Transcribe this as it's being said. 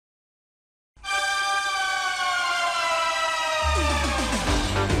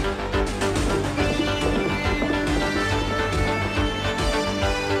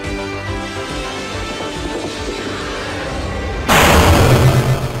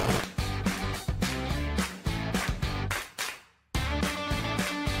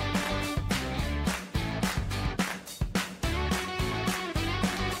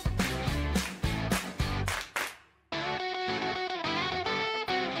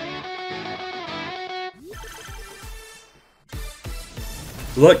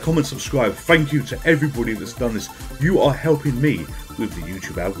Like, comment, subscribe. Thank you to everybody that's done this. You are helping me with the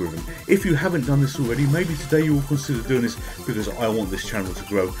YouTube algorithm. If you haven't done this already, maybe today you will consider doing this because I want this channel to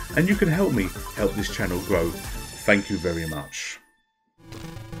grow and you can help me help this channel grow. Thank you very much.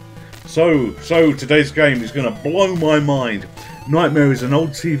 So today's game is going to blow my mind. Nightmare is an old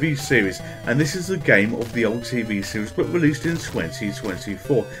TV series, and this is a game of the old TV series but released in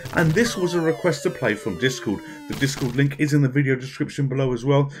 2024, and this was a request to play from Discord. The Discord link is in the video description below as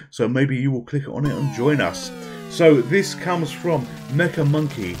well, so maybe you will click on it and join us. So this comes from Mecha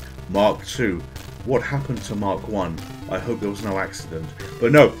Monkey Mark II. What happened to Mark 1? I hope there was no accident.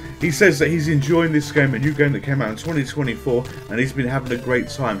 But no, he says that he's enjoying this game, a new game that came out in 2024, and he's been having a great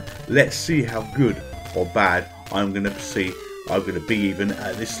time. Let's see how good or bad I'm going to be even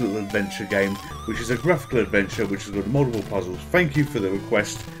at this little adventure game, which is a graphical adventure which has got multiple puzzles. Thank you for the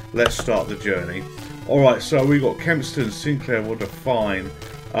request. Let's start the journey. Alright, so we got Kempston, Sinclair will define.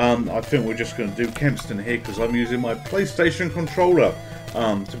 I think we're just going to do Kempston here because I'm using my PlayStation controller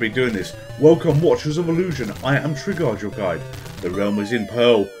to be doing this. Welcome, Watchers of Illusion. I am Trigard, your guide. The realm is in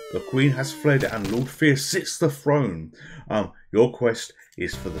peril. The Queen has fled and Lord Fear sits the throne. Your quest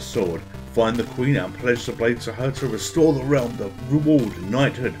is for the sword. Find the Queen and pledge the blade to her to restore the realm. The reward,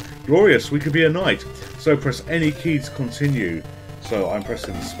 knighthood. Glorious, we could be a knight. So press any key to continue. So I'm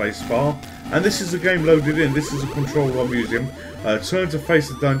pressing the space bar. And this is the game loaded in. This is a controller I'm using. Turn to face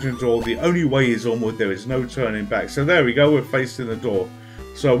the dungeon door. The only way is onward. There is no turning back. So there we go. We're facing the door.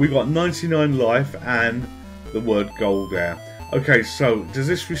 So we got 99 life and the word gold there. Okay, so does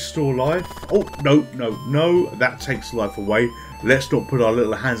this restore life? Oh, no. That takes life away. Let's not put our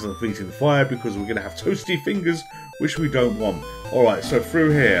little hands and feet in the fire because we're going to have toasty fingers, which we don't want. Alright, so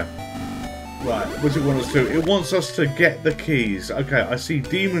through here. Right, what does it want us to do? It wants us to get the keys. Okay, I see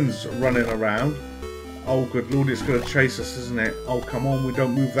demons running around. Oh, good lord, it's going to chase us, isn't it? Oh, come on, we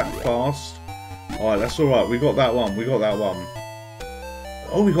don't move that fast. Alright, that's alright. We got that one.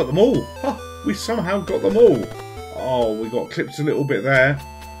 Oh, we got them all. Huh, we somehow got them all. Oh, we got clipped a little bit there.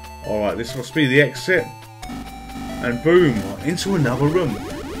 Alright, this must be the exit. And boom, into another room.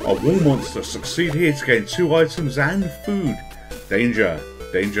 A wall monster. Succeed here to gain 2 items and food. Danger.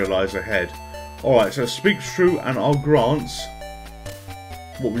 Danger lies ahead. Alright, so speak true and I'll grant.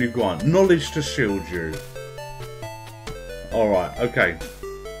 What will you grant? Knowledge to shield you. Alright, okay.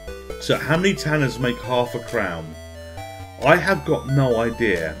 So how many tanners make half a crown? I have got no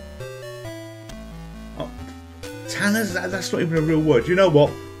idea. Tanners? That's not even a real word. You know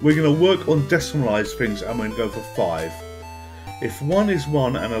what? We're going to work on decimalised things and we're going to go for 5. If 1 is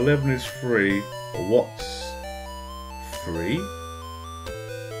 1 and 11 is 3, what's 3?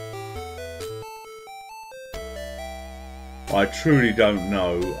 I truly don't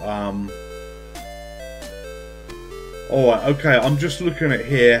know. Alright, okay, I'm just looking at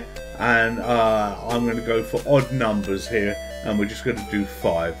here and I'm going to go for odd numbers here and we're just going to do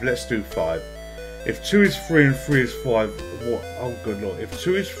 5. Let's do 5. If 2 is 3 and 3 is 5, what? Oh, good lord. If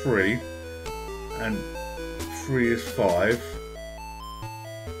 2 is 3 and 3 is 5.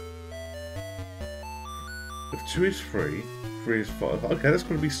 If 2 is 3, 3 is 5. Okay, that's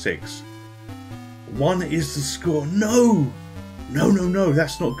going to be 6. 1 is the score. No! No,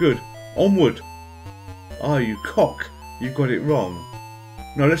 that's not good. Onward. Oh, you cock. You got it wrong.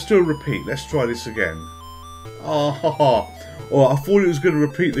 No, let's do a repeat. Let's try this again. Oh, haha. Oh, I thought it was going to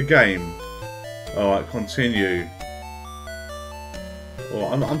repeat the game. Alright, continue. Oh,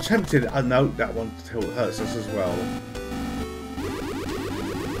 I'm tempted. I know that one hurts us as well.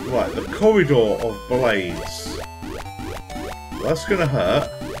 Right, the corridor of blades. Well, that's going to hurt.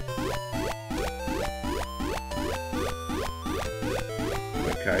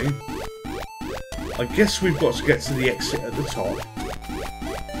 Okay. I guess we've got to get to the exit at the top.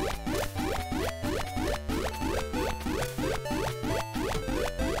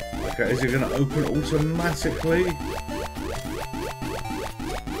 Okay, is it going to open automatically?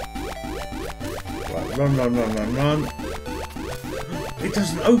 Right, run. It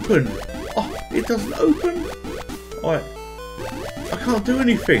doesn't open! Oh, it doesn't open! Alright. I can't do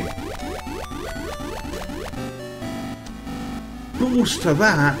anything. Balls to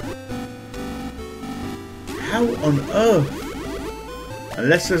that. How on earth?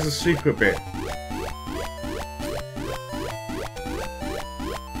 Unless there's a secret bit.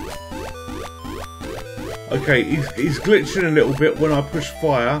 Okay, he's glitching a little bit when I push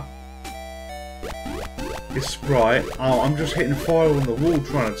fire. His sprite. Oh, I'm just hitting fire on the wall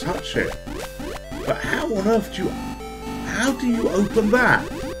trying to touch it. But how on earth do you... How do you open that?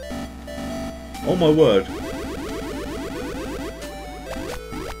 Oh my word.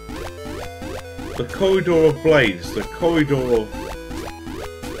 The corridor of blades. The corridor of...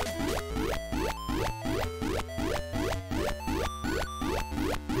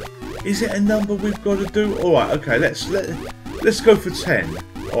 Is it a number we've got to do? All right, okay. Let's go for 10.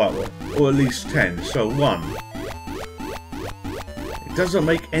 All right, well, or at least 10. So 1. It doesn't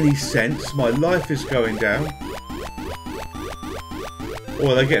make any sense. My life is going down.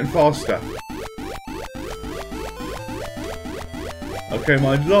 Oh, they're getting faster. Okay,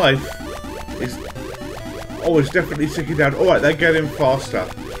 my life is... Oh, it's definitely ticking down. Alright, they're getting faster.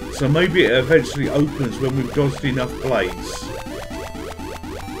 So maybe it eventually opens when we've dodged enough blades.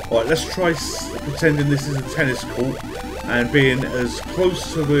 Alright, let's try pretending this is a tennis court and being as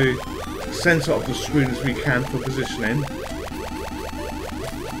close to the centre of the screen as we can for positioning.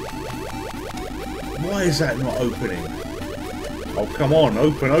 Why is that not opening? Oh, come on,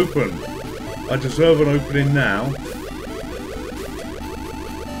 open, open. I deserve an opening now.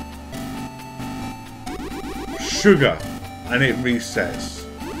 Sugar, and it resets.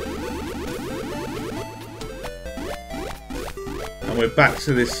 And we're back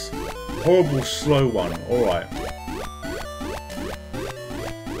to this horrible slow one. Alright.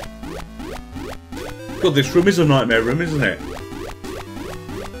 God, this room is a nightmare room, isn't it?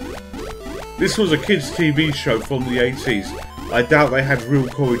 This was a kids' TV show from the 80s. I doubt they had real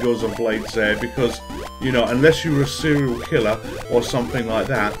corridors and blades there because, you know, unless you were a serial killer or something like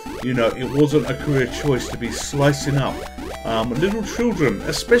that, you know, it wasn't a career choice to be slicing up little children,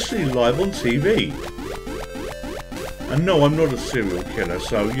 especially live on TV. And no, I'm not a serial killer,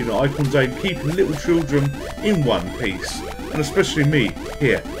 so, you know, I condone keeping little children in one piece. And especially me,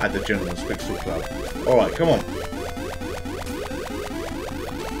 here at the Gentleman's Pixel Club. Alright, come on.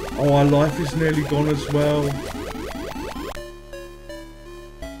 Oh, our life is nearly gone as well.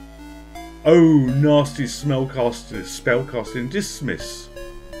 Oh, nasty spellcasting, dismiss.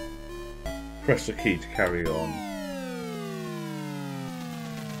 Press the key to carry on.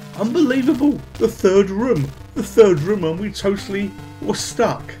 Unbelievable! The third room and we totally were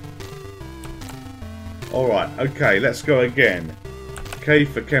stuck. Alright, okay, let's go again. K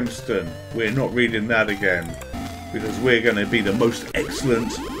for Kempston. We're not reading that again. Because we're going to be the most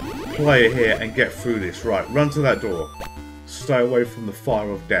excellent player here and get through this. Right, run to that door. Stay away from the fire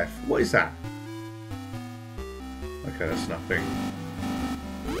of death. What is that? Okay, that's nothing.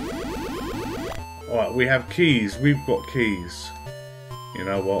 Alright, we have keys. We've got keys. You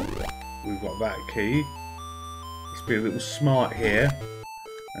know what? We've got that key. Let's be a little smart here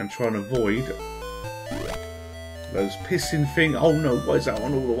and try and avoid those pissing things. Oh no, why is that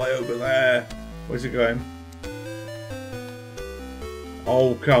one all the way over there? Where's it going?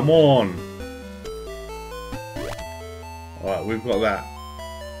 Oh, come on. Alright, we've got that.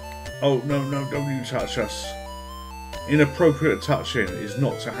 Oh, no, no, don't you touch us. Inappropriate touching is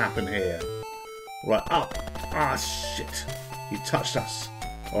not to happen here. Right, up. Ah, shit. He touched us.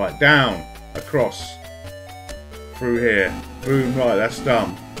 Alright, down. Across. Through here. Boom, right, that's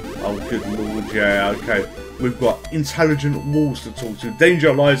done. Oh, good lord, yeah, okay. We've got intelligent walls to talk to.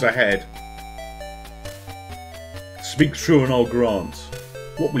 Danger lies ahead. Speak true and I'll grant.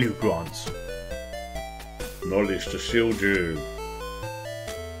 What will you grant? Knowledge to shield you.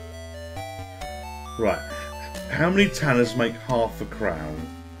 Right. How many tanners make half a crown?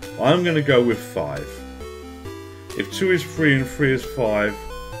 I'm going to go with 5. If 2 is 3 and 3 is 5,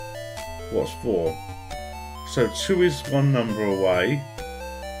 what's 4? So 2 is 1 number away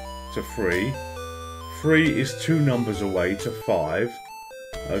to 3. 3 is 2 numbers away to 5.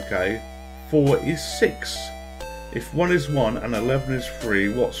 Okay. 4 is 6. If 1 is 1 and 11 is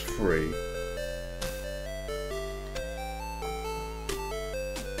 3, what's 3?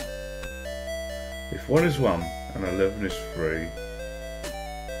 If 1 is 1 and 11 is 3.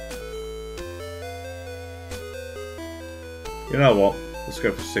 You know what? Let's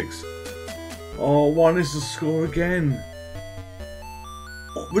go for 6. Oh, 1 is the score again.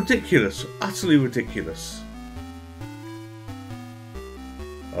 Oh, ridiculous. Utterly ridiculous.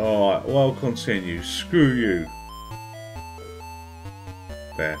 Alright, well, continue. Screw you.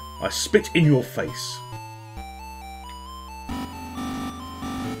 There. I spit in your face.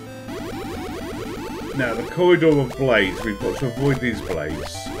 Now, the corridor of blades. We've got to avoid these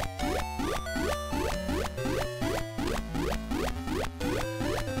blades.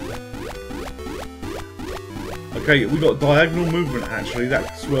 Okay, we got diagonal movement actually,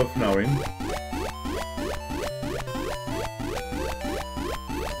 that's worth knowing.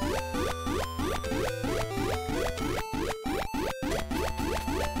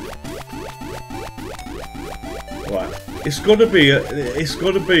 Right, it's got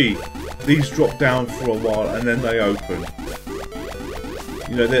to be these drop down for a while and then they open.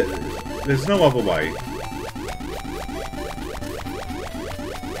 You know, there's no other way.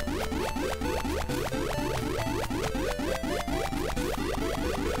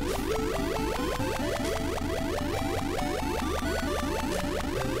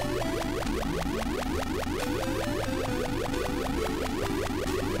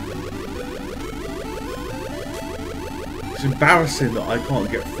 It's embarrassing that I can't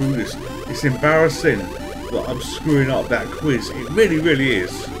get through this. It's embarrassing that I'm screwing up that quiz. It really, really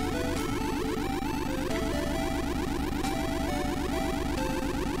is.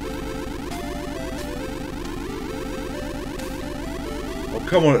 Oh,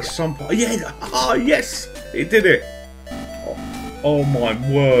 come on, at some point. Yeah! Ah, yes! It did it! Oh my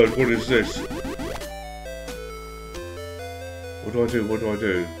word, what is this? What do I do? What do I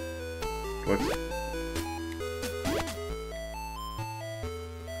do?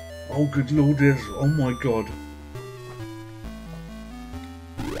 Oh good lord, yes. Oh my god.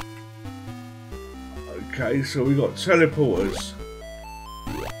 Okay, so we got teleporters.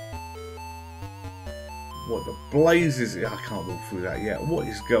 What the blazes? I can't walk through that yet. What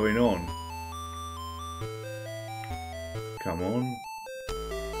is going on? Come on.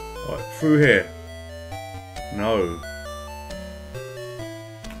 Right, through here. No.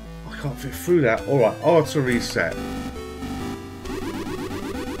 I can't fit through that. Alright, R to reset.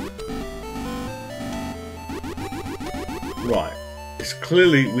 Right. It's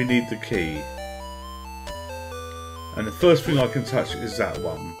clearly we need the key. And the first thing I can touch is that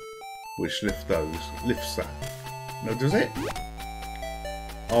one. Which lifts that. No, does it?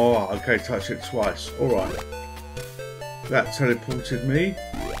 Oh, okay, touch it twice. Alright. That teleported me.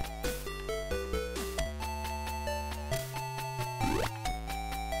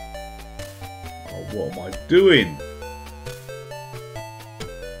 Oh, what am I doing?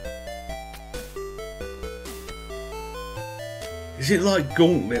 Is it like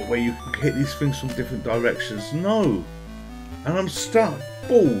Gauntlet where you can hit these things from different directions? No. And I'm stuck.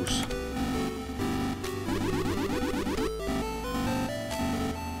 Balls.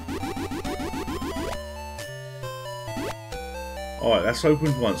 Alright, that's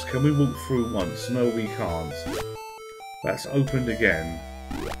opened once. Can we walk through once? No, we can't. That's opened again.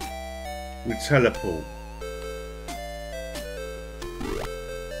 We teleport.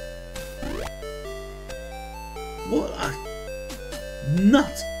 What a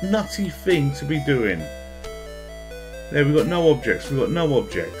nutty thing to be doing. There, we've got no objects. We've got no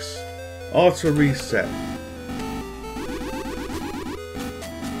objects. R to reset.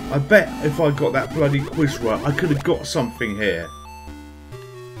 I bet if I got that bloody quiz right, I could have got something here.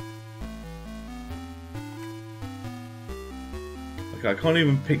 Okay, I can't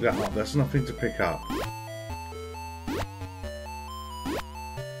even pick that up. That's nothing to pick up.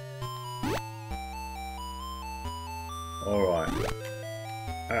 Alright.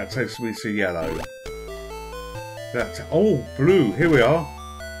 That takes me to yellow. Oh, blue. Here we are.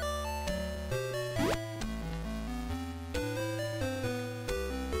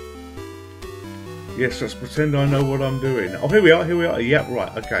 Yes, let's pretend I know what I'm doing. Oh, here we are. Here we are. Yep,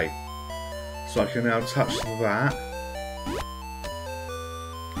 right. Okay. So I can now touch that.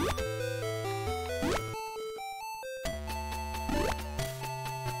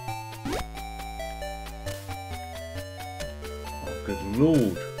 Oh, good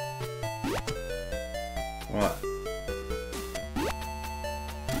lord. Right.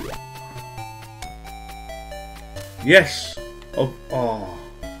 Yes! Oh.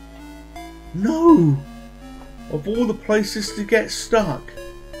 No! Of all the places to get stuck.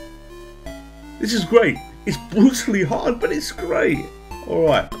 This is great. It's brutally hard, but it's great.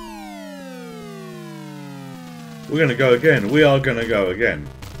 Alright. We're going to go again. We are going to go again.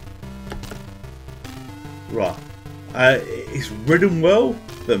 Right. It's written well.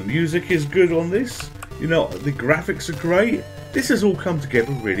 The music is good on this. You know, the graphics are great. This has all come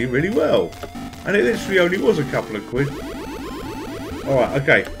together really, really well. And it literally only was a couple of quid. Alright,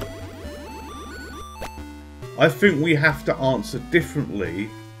 okay. I think we have to answer differently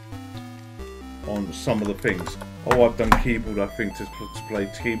on some of the things. Oh, I've done keyboard, I think, to play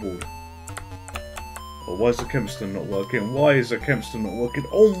keyboard. Oh, why is the Kempston not working? Why is the Kempston not working?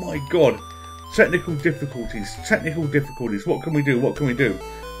 Oh my god! Technical difficulties. Technical difficulties. What can we do? What can we do?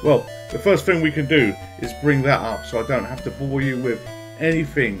 Well, the first thing we can do is bring that up so I don't have to bore you with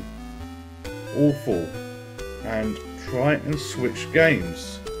anything awful. And try and switch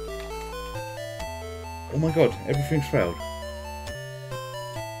games. Oh my god, everything's failed.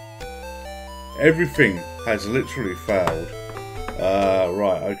 Everything has literally failed.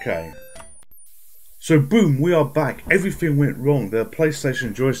 Right, okay. So boom, we are back. Everything went wrong. The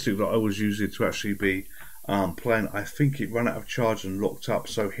PlayStation joystick that I was using to actually be playing, I think it ran out of charge and locked up.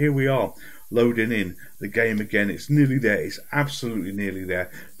 So here we are, loading in the game again. It's nearly there. It's absolutely nearly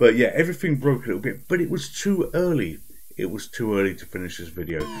there. But yeah, everything broke a little bit, but it was too early. It was too early to finish this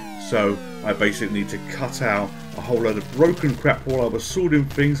video, so I basically need to cut out a whole load of broken crap while I was sorting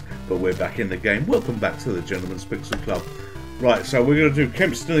things, but we're back in the game. Welcome back to the Gentleman's Pixel Club. Right, so we're going to do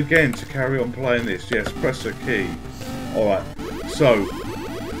Kempston again to carry on playing this. Yes, press a key. Alright, so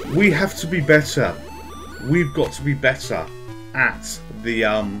we have to be better. We've got to be better at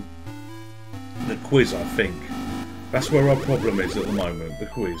the quiz, I think. That's where our problem is at the moment, the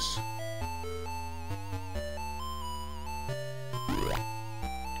quiz.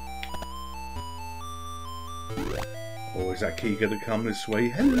 Or is that key going to come this way?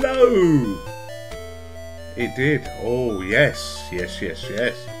 Hello! It did. Oh, yes. Yes, yes,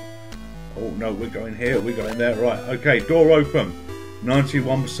 yes. Oh, no, we're going here. We're going there. Right. Okay, door open.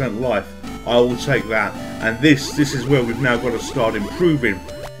 91% life. I will take that. And this is where we've now got to start improving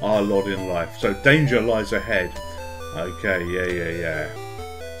our lot in life. So, danger lies ahead. Okay, yeah.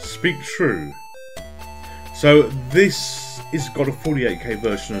 Speak true. So, this has got a 48K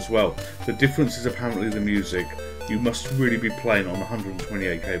version as well. The difference is apparently the music. You must really be playing on the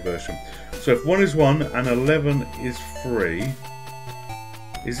 128K version. So if 1 is 1 and 11 is 3,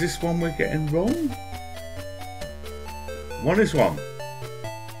 is this one we're getting wrong? 1 is 1,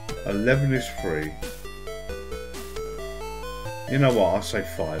 11 is 3. You know what, I'll say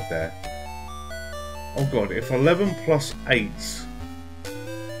 5 there. Oh god, if 11 plus 8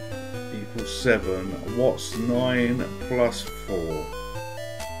 equals 7, what's 9 plus 4?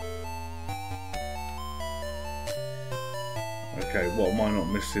 Okay, what am I not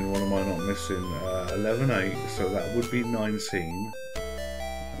missing? What am I not missing? 11, 8, so that would be 19.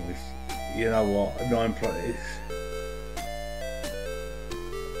 You know what? 9 plus...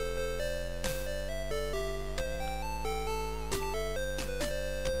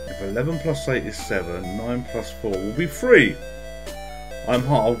 If 11 plus 8 is 7, 9 plus 4 will be 3. I'm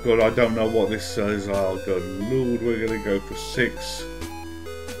hot. Oh god, I don't know what this says. Oh god, Lord, we're going to go for 6.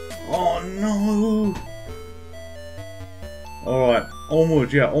 Oh no! Alright,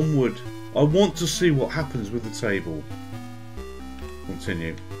 onward, yeah, onward. I want to see what happens with the table.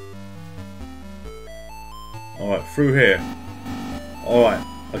 Continue. Alright, through here. Alright,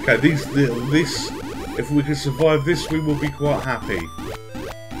 okay, this, if we can survive this, we will be quite happy.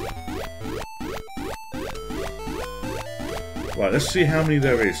 Right, let's see how many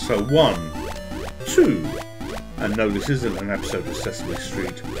there is. So, 1, 2, and no, this isn't an episode of Sesame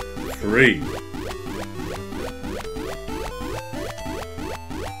Street. 3.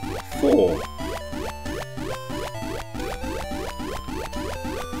 4,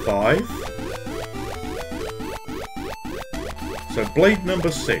 5. So blade number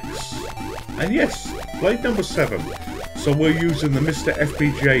 6. And yes, blade number 7. So we're using the MiSTer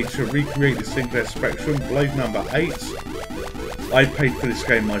FPGA to recreate the Sinclair Spectrum. Blade number 8. I paid for this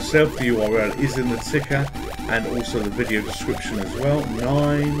game myself. The URL is in the ticker and also the video description as well.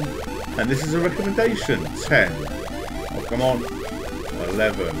 9. And this is a recommendation. 10. Oh, come on.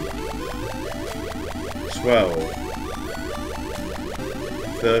 11. 12,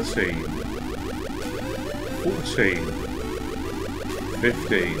 13, 14,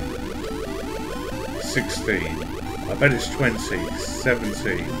 15, 16, I bet it's 20,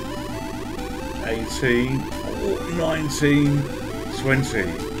 17, 18, oh, 19, 20,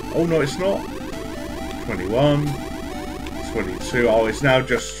 oh no it's not, 21, 22, oh it's now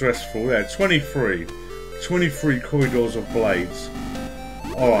just stressful there, 23 corridors of blades.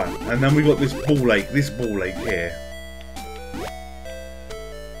 Alright, and then we got this ball ache here.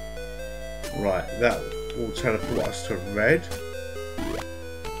 Right, that will teleport us to red.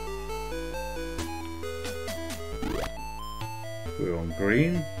 We're on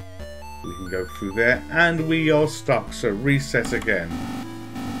green. We can go through there, and we are stuck, so reset again.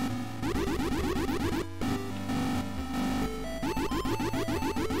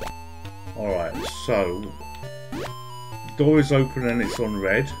 Alright, so door is open and it's on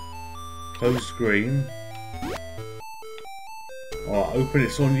red. Closed green. Alright, open,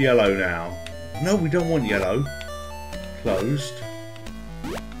 it's on yellow now. No, we don't want yellow. Closed.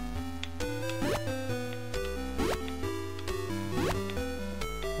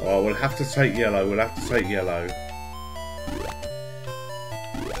 Oh, we'll have to take yellow. We'll have to take yellow.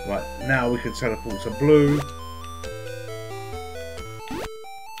 Right, now we can teleport to blue.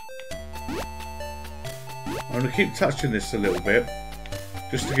 I'm going to keep touching this a little bit,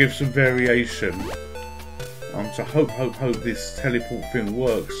 just to give some variation. To hope this teleport thing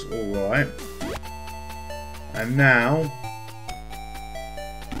works alright. And now...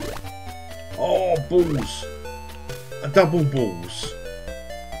 Oh, balls! A double balls.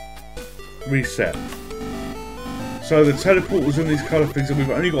 Reset. So the teleport was in these colour things and we've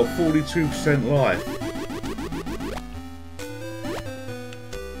only got 42% life.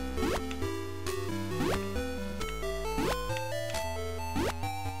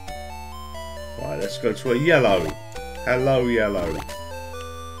 Right, let's go to a yellow. Hello, yellow.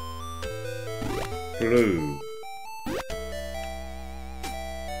 Blue.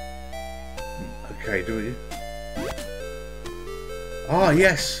 Okay, do we? Ah,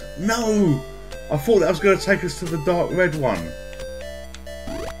 yes! No! I thought that was going to take us to the dark red one.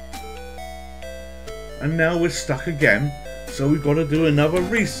 And now we're stuck again, so we've got to do another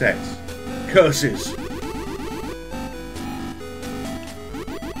reset. Curses!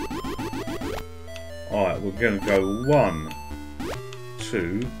 Alright, we're going to go 1,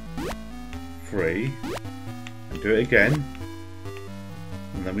 2, 3, and do it again.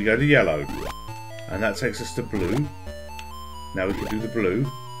 And then we go to yellow. And that takes us to blue. Now we can do the blue.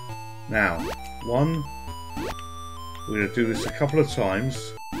 Now, 1. We're going to do this a couple of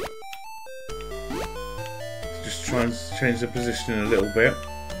times. Just try and change the positioning a little bit.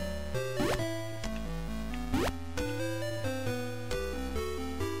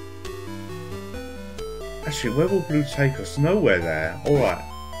 Actually, where will blue take us? Nowhere there. Alright.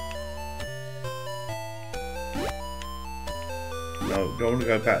 No, don't want to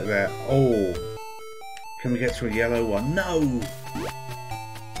go back there. Oh. Can we get to a yellow one? No!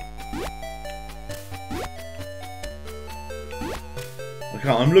 Okay,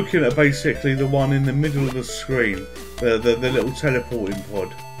 I'm looking at basically the one in the middle of the screen. The little teleporting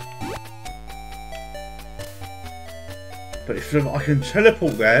pod. But if I can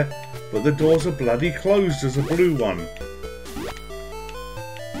teleport there, but the doors are bloody closed as a blue one.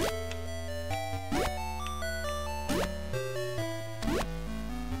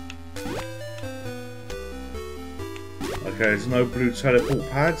 Okay, there's no blue teleport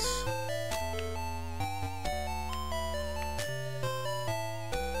pads.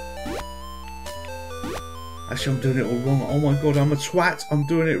 Actually, I'm doing it all wrong. Oh my god, I'm a twat. I'm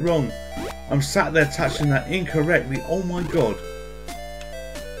doing it wrong. I'm sat there touching that incorrectly. Oh my god.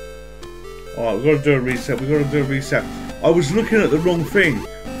 Alright, we've got to do a reset. We've got to do a reset. I was looking at the wrong thing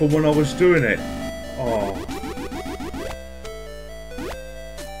for when I was doing it. Oh.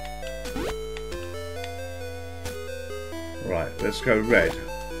 Right, let's go red.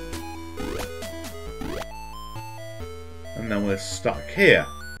 And then we're stuck here,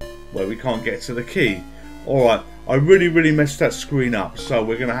 where we can't get to the key. Alright, I really messed that screen up, so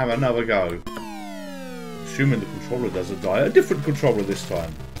we're going to have another go. Assuming the controller doesn't die. A different controller this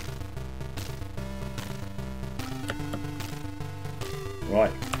time.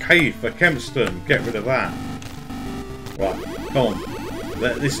 Right, K for Kempston. Get rid of that. Right, come on.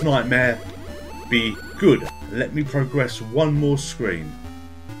 Let this nightmare be good. Let me progress one more screen.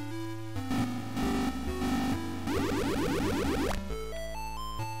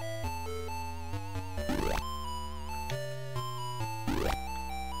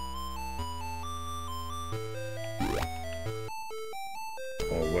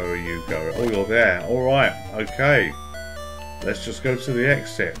 Oh, where are you going? Oh, you're there. Alright, okay. Let's just go to the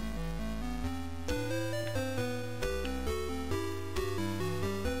exit.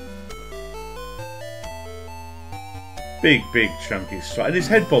 Big chunky strike. And his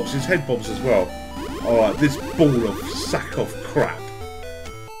head bobs as well. Alright, this ball of sack of crap.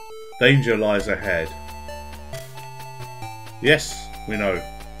 Danger lies ahead. Yes, we know.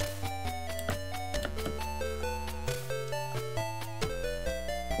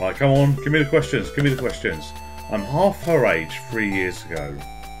 Right, come on, give me the questions, give me the questions. I'm half her age 3 years ago.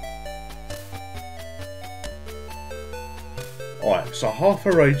 Alright, so half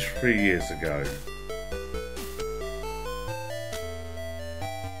her age 3 years ago.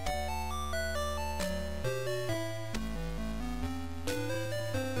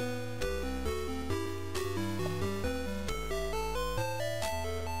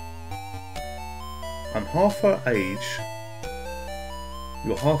 I'm half her age.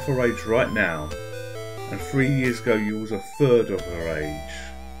 You're half her age right now. And 3 years ago you was a third of her age.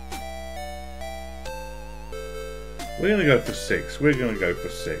 We're going to go for 6. We're going to go for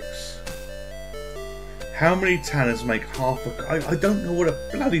 6. How many tanners make half a... I don't know what a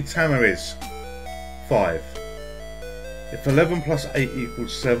bloody tanner is. 5. If 11 plus 8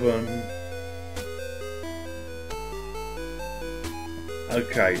 equals 7...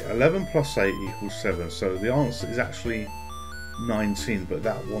 Okay, 11 plus 8 equals 7. So the answer is actually 19, but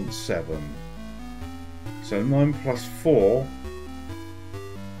that wants 7. So 9 plus 4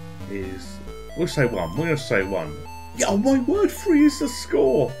 is... We'll say 1. We're going to say 1. Yeah, oh my word, 3 is the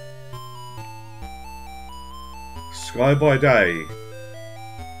score! Sky by day.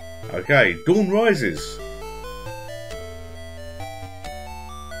 Okay, dawn rises.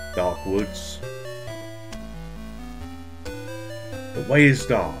 Dark woods. The way is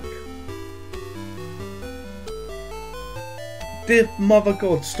dark. Dear Mother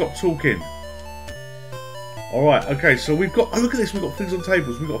God, stop talking. Alright, okay, so we've got... Oh, look at this, we've got things on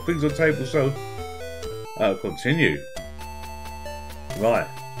tables. We've got things on tables, so... continue. Right.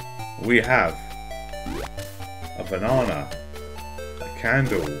 We have banana. A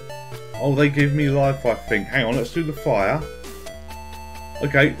candle. Oh, they give me life, I think. Hang on, let's do the fire.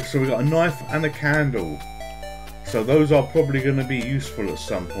 Okay, so we got a knife and a candle. So those are probably going to be useful at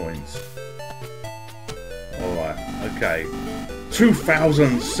some point. Alright, okay.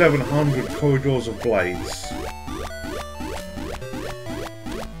 2,700 corridors of blades.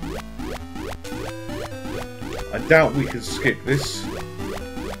 I doubt we can skip this.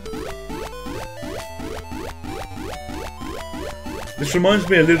 This reminds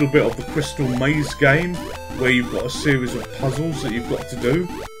me a little bit of the Crystal Maze game, where you've got a series of puzzles that you've got to do.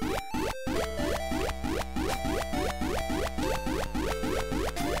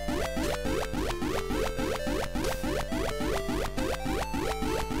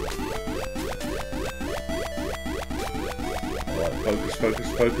 Alright, focus,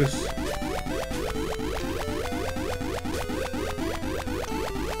 focus, focus.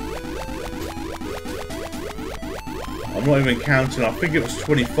 I'm not even counting. I think it was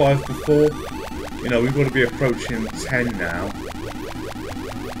 25 before. You know, we've got to be approaching 10 now.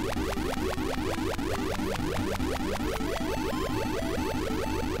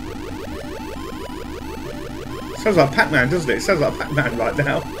 Sounds like Pac-Man, doesn't it? It sounds like Pac-Man right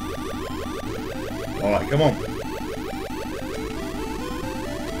now. Alright, come on.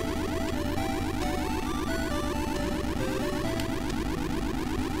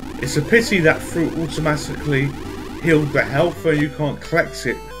 It's a pity that fruit automatically healed the health and you can't collect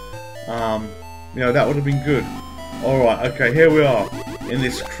it. You know, that would have been good. Alright, okay, here we are in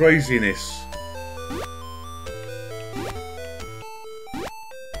this craziness.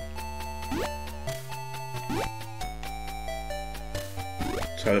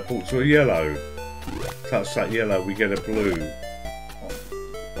 Teleport to a yellow. Touch that yellow, we get a blue.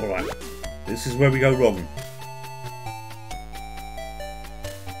 Alright, this is where we go wrong.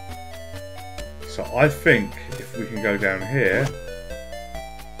 So I think if we can go down here,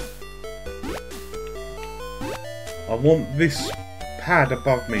 I want this pad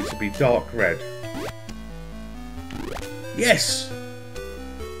above me to be dark red. Yes!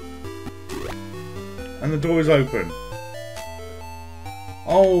 And the door is open.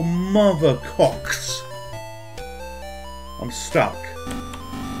 Oh, mother cocks! I'm stuck.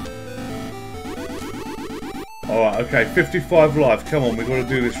 Alright, okay, 55 life. Come on, we've got to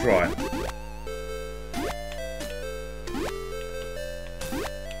do this right.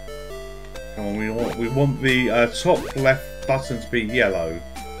 Come on, we want the top left button to be yellow,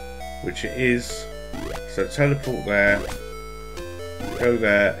 which it is. So teleport there,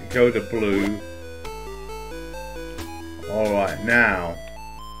 go to blue. Alright, now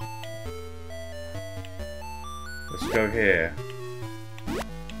let's go here.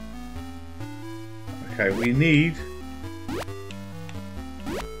 Okay, we need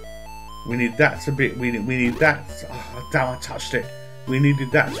that to be, we need that, oh damn, I touched it. We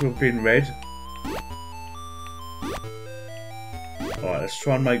needed that to have been red. Alright, let's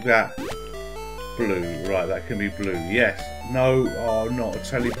try and make that blue. Right, that can be blue. Yes. No. Oh, not a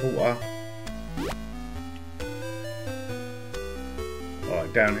teleporter.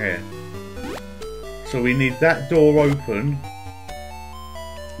 Alright, down here. So we need that door open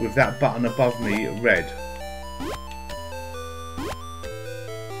with that button above me red.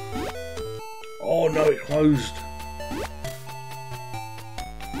 Oh no, it closed.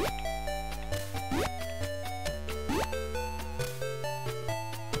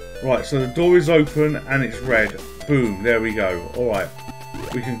 Right, so the door is open and it's red. Boom, there we go. Alright,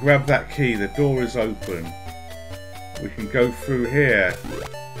 we can grab that key. The door is open. We can go through here.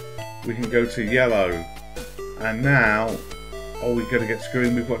 We can go to yellow. And now, oh, we've got to get to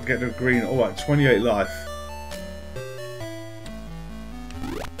green. We've got to get to green. Alright, 28 life.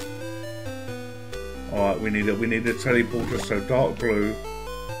 Alright, we need a teleporter, so dark blue.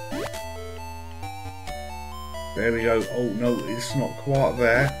 There we go. Oh no, it's not quite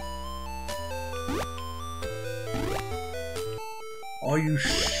there. Are you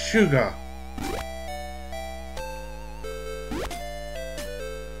sugar?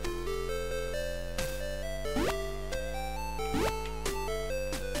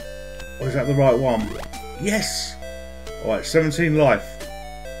 Or is that the right one? Yes! Alright, 17 life.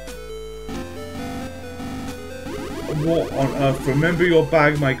 What on earth? Remember your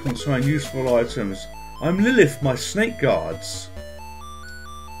bag may contain useful items. I'm Lilith, my snake guards.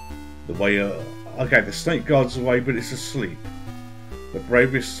 The way, okay, the snake guard's away, but it's asleep. The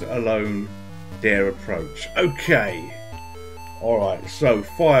bravest alone dare approach. Okay. Alright, so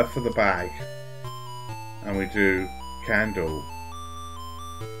fire for the bag. And we do candle.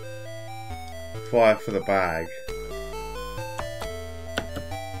 Fire for the bag.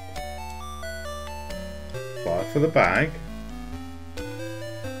 Fire for the bag.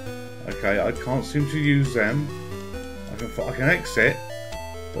 Okay, I can't seem to use them. I can exit,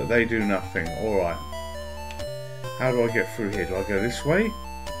 but they do nothing. Alright. How do I get through here? Do I go this way?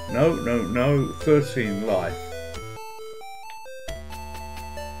 No, no, no. 13 life.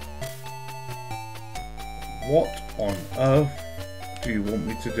 What on earth do you want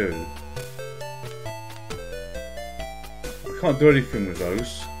me to do? I can't do anything with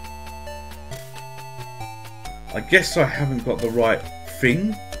those. I guess I haven't got the right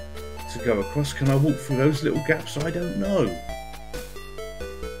thing to go across. Can I walk through those little gaps? I don't know.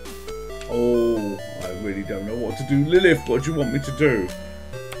 Oh, I really don't know what to do. Lilith, what do you want me to do?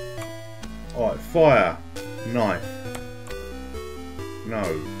 Alright, fire. Knife. No.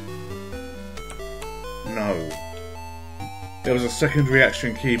 No. There was a secondary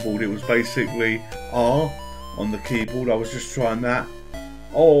action keyboard. It was basically R on the keyboard. I was just trying that.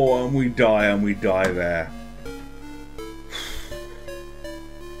 Oh, and we die there.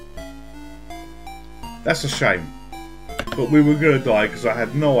 That's a shame. But we were going to die because I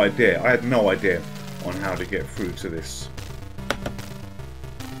had no idea. I had no idea on how to get through to this.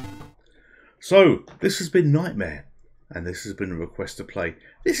 So, this has been Nightmare. And this has been a request to play.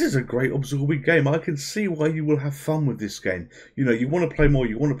 This is a great absorbing game. I can see why you will have fun with this game. You know, you want to play more,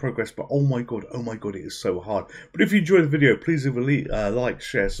 you want to progress, but oh my god, it is so hard. But if you enjoyed the video, please leave a like,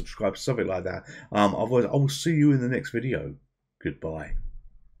 share, subscribe, something like that. Otherwise, I will see you in the next video. Goodbye.